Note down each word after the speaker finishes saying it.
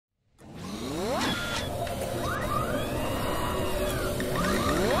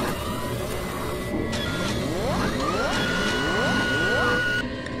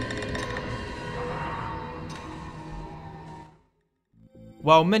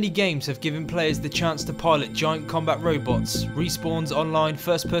While many games have given players the chance to pilot giant combat robots, Respawn's online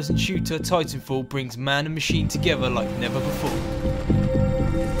first-person shooter Titanfall brings man and machine together like never before,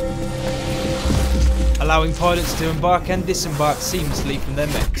 allowing pilots to embark and disembark seamlessly from their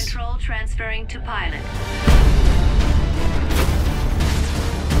mechs. Control transferring to pilot.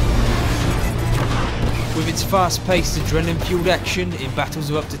 With its fast-paced, adrenaline-fueled action in battles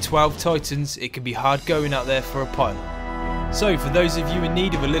of up to 12 Titans, it can be hard going out there for a pilot. So for those of you in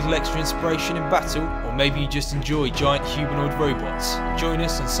need of a little extra inspiration in battle, or maybe you just enjoy giant humanoid robots, join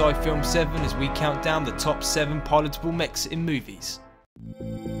us on Sci-Film 7 as we count down the top 7 pilotable mechs in movies.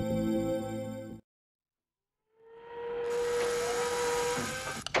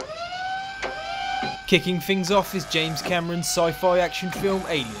 Kicking things off is James Cameron's sci-fi action film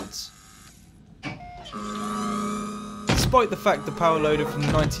Aliens. Despite the fact the Power Loader from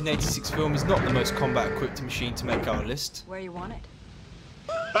the 1986 film is not the most combat equipped machine to make our list. Where you want it?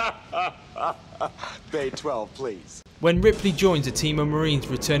 Bay 12, please. When Ripley joins a team of Marines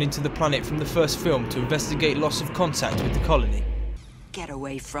returning to the planet from the first film to investigate loss of contact with the colony. Get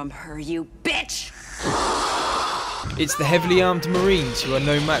away from her, you bitch! It's the heavily armed Marines who are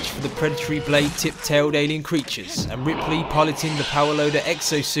no match for the predatory blade-tipped-tailed alien creatures, and Ripley piloting the Power Loader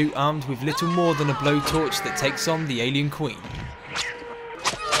Exo-Suit armed with little more than a blowtorch that takes on the alien queen.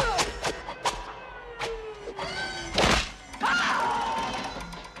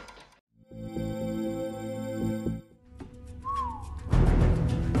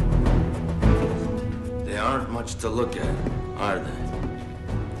 They aren't much to look at, are they?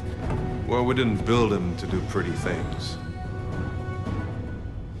 Well, we didn't build him to do pretty things.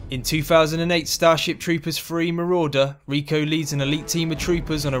 In 2008 Starship Troopers 3 Marauder, Rico leads an elite team of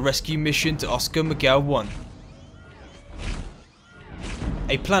troopers on a rescue mission to Oscar Miguel 1.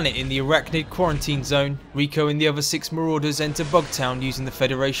 A planet in the Arachnid quarantine zone, Rico and the other 6 Marauders enter Bugtown using the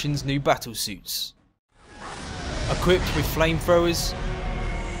Federation's new battle suits. Equipped with flamethrowers,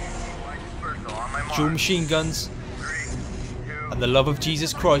 dual machine guns, and the love of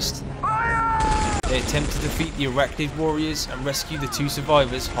Jesus Christ, they attempt to defeat the Arachnid warriors and rescue the 2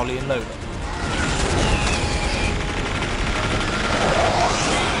 survivors, Holly and Lola.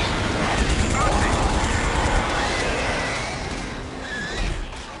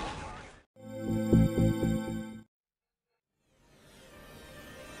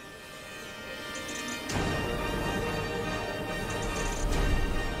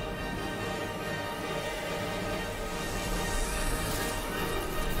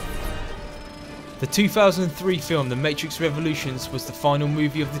 The 2003 film The Matrix Revolutions was the final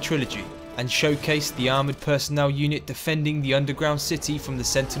movie of the trilogy, and showcased the armoured personnel unit defending the underground city from the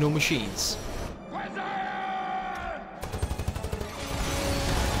Sentinel machines.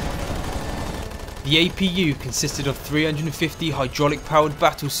 The APU consisted of 350 hydraulic powered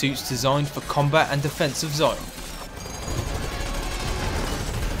battle suits designed for combat and defence of Zion.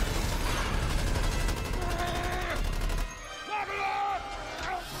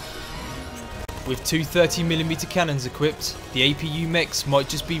 With 2 30mm cannons equipped, the APU mechs might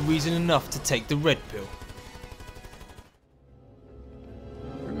just be reason enough to take the red pill.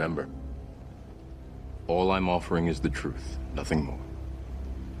 Remember, all I'm offering is the truth, nothing more. –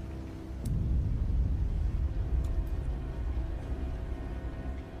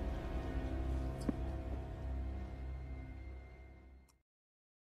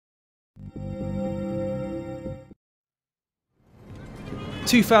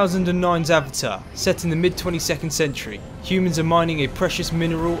 2009's Avatar, set in the mid-22nd century, humans are mining a precious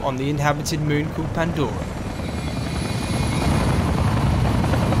mineral on the inhabited moon called Pandora.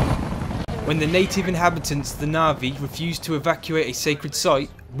 When the native inhabitants, the Na'vi, refuse to evacuate a sacred site,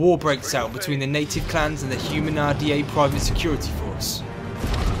 war breaks out between the native clans and the human RDA private security force.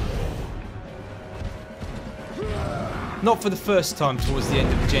 Not for the first time towards the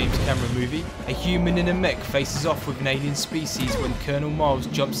end of a James Cameron movie, a human in a mech faces off with an alien species when Colonel Miles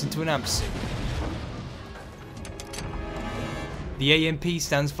jumps into an amp suit. The AMP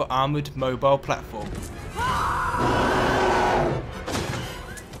stands for Armoured Mobile Platform.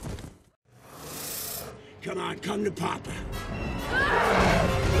 Come on, come to Papa.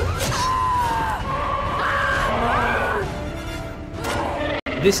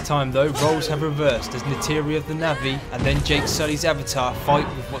 This time though, roles have reversed as Nateri of the Na'vi and then Jake Sully's Avatar fight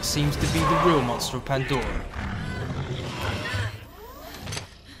with what seems to be the real monster of Pandora.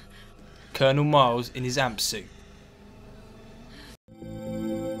 Colonel Miles in his amp suit.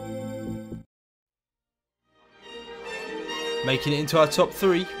 Making it into our top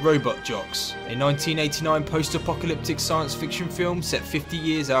 3, Robot Jocks, a 1989 post-apocalyptic science fiction film set 50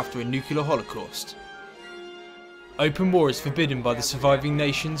 years after a nuclear holocaust. Open war is forbidden by the surviving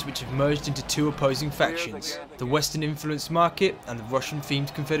nations, which have merged into two opposing factions, the Western influenced market and the Russian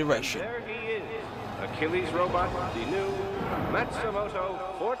themed Confederation. There he is, Achilles robot, the new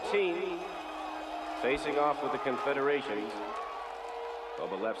Matsumoto 14, facing off with the Confederation's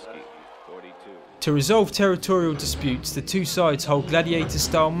Bobolevsky 42. To resolve territorial disputes, the two sides hold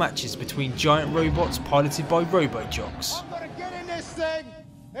gladiator-style matches between giant robots piloted by robo-jocks. I'm gonna get in this thing,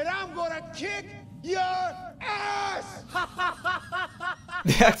 and I'm gonna kick your ass!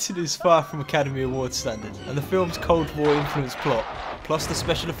 The acting is far from Academy Award standard, and the film's Cold War influenced plot, plus the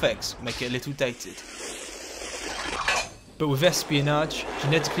special effects, make it a little dated. But with espionage,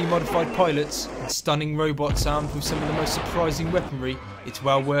 genetically modified pilots, and stunning robots armed with some of the most surprising weaponry, it's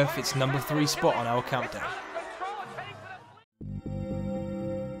well worth its number 3 spot on our countdown.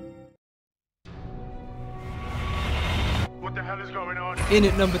 What the hell is going on? In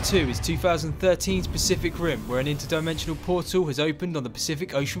at number 2 is 2013's Pacific Rim, where an interdimensional portal has opened on the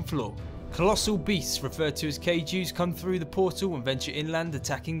Pacific Ocean floor. Colossal beasts, referred to as kaijus, come through the portal and venture inland,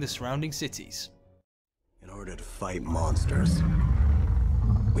 attacking the surrounding cities. In order to fight monsters,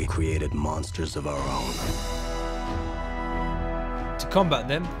 we created monsters of our own. To combat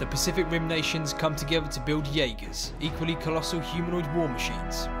them, the Pacific Rim nations come together to build Jaegers, equally colossal humanoid war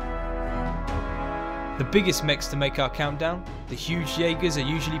machines. The biggest mechs to make our countdown, the huge Jaegers are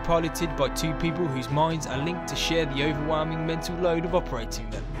usually piloted by 2 people whose minds are linked to share the overwhelming mental load of operating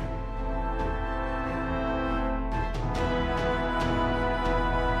them.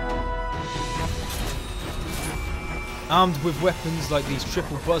 Armed with weapons like these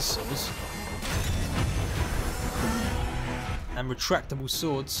triple buzzsaws and retractable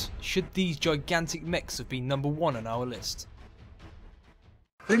swords, should these gigantic mechs have been number 1 on our list?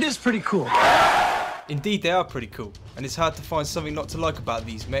 It is pretty cool. Indeed they are pretty cool, and it's hard to find something not to like about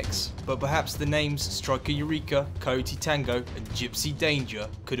these mechs, but perhaps the names Striker Eureka, Coyote Tango and Gypsy Danger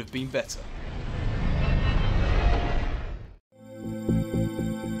could have been better.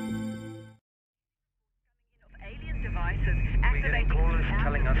 We get callers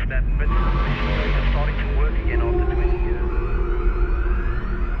telling us that Britain is starting to work again after 20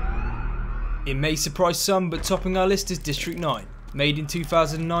 years. It may surprise some, but topping our list is District 9. Made in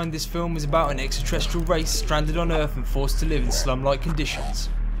 2009, this film is about an extraterrestrial race stranded on Earth and forced to live in slum-like conditions.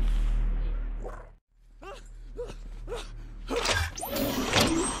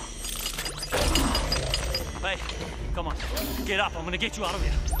 Hey, come on, get up, I'm gonna get you out of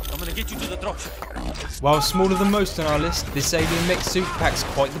here. I'm gonna get you to the dropship. While smaller than most on our list, this alien mech-suit packs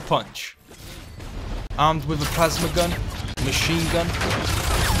quite the punch. Armed with a plasma gun, machine gun,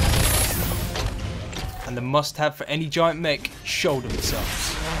 and the must-have for any giant mech, shoulder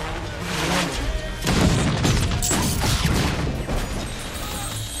missiles.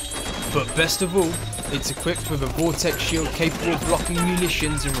 But best of all, it's equipped with a vortex shield capable of blocking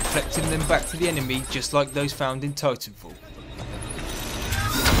munitions and reflecting them back to the enemy, just like those found in Titanfall.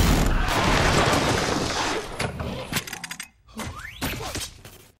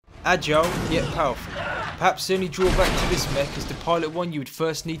 Agile, yet powerful. Perhaps the only drawback to this mech is to pilot one you would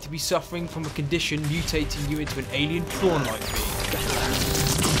first need to be suffering from a condition mutating you into an alien prawn-like being.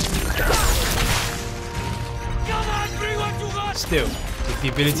 Still, with the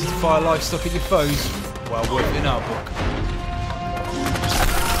ability to fire livestock at your foes, well worth it in our book.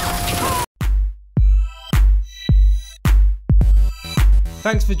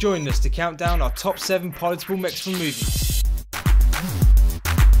 Thanks for joining us to count down our top 7 pilotable mechs from movies.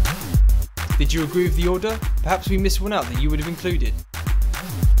 Did you agree with the order? Perhaps we missed one out that you would have included.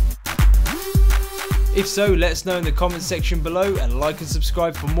 If so, let us know in the comments section below, and like and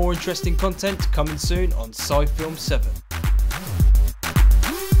subscribe for more interesting content coming soon on Sci-Film 7.